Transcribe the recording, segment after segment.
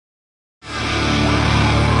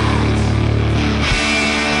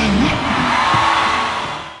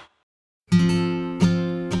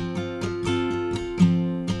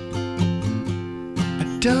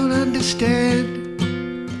understand.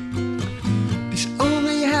 This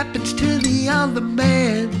only happens to the other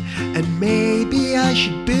man, and maybe I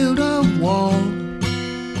should build a wall,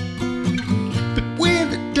 but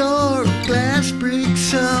with a door of glass bricks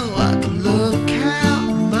so I can look out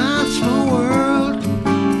my small world.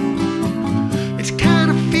 It's kind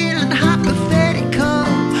of feeling hypothetical,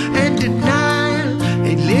 and denial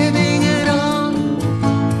ain't living at all.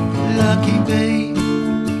 Lucky me.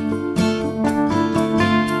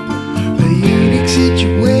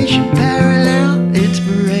 Situation, parallel,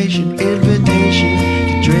 inspiration, invitation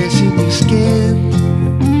to dress in your skin.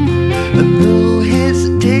 And no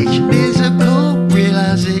hesitation is a cold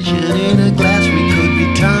realization. In a glass we could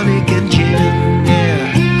be tonic and gin.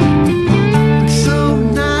 Yeah. And so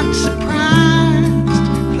I'm not surprised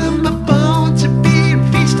that my bones are being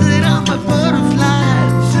feasted on my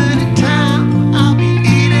butterflies. Any time I'll be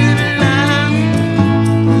eaten alive.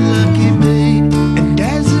 Lucky me. And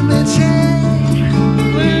as the man said,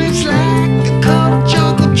 it's like a cold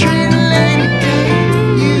chocolate train, a lady day.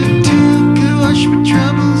 You too could wash my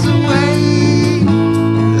troubles away.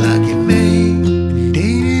 Lucky me. And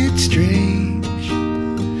ain't it strange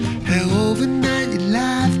how overnight your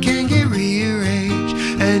life can get rearranged,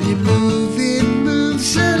 and your movie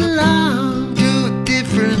moves along to a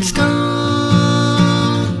different song.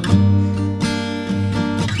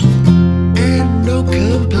 And no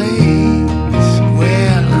complaints.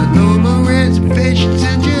 Well, I know my reservations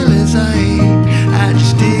and jealous I ain't. I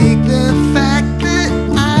just dig the fact that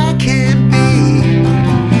I can be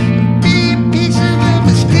a piece of a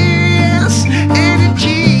mysterious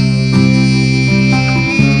energy.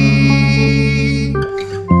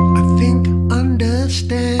 I think I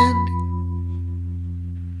understand.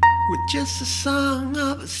 We're just a song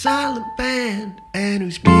of a silent band, and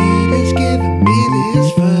whose beat has given me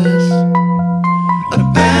this verse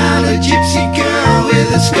about a gypsy girl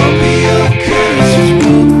with a Scorpio curse who's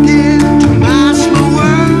booked in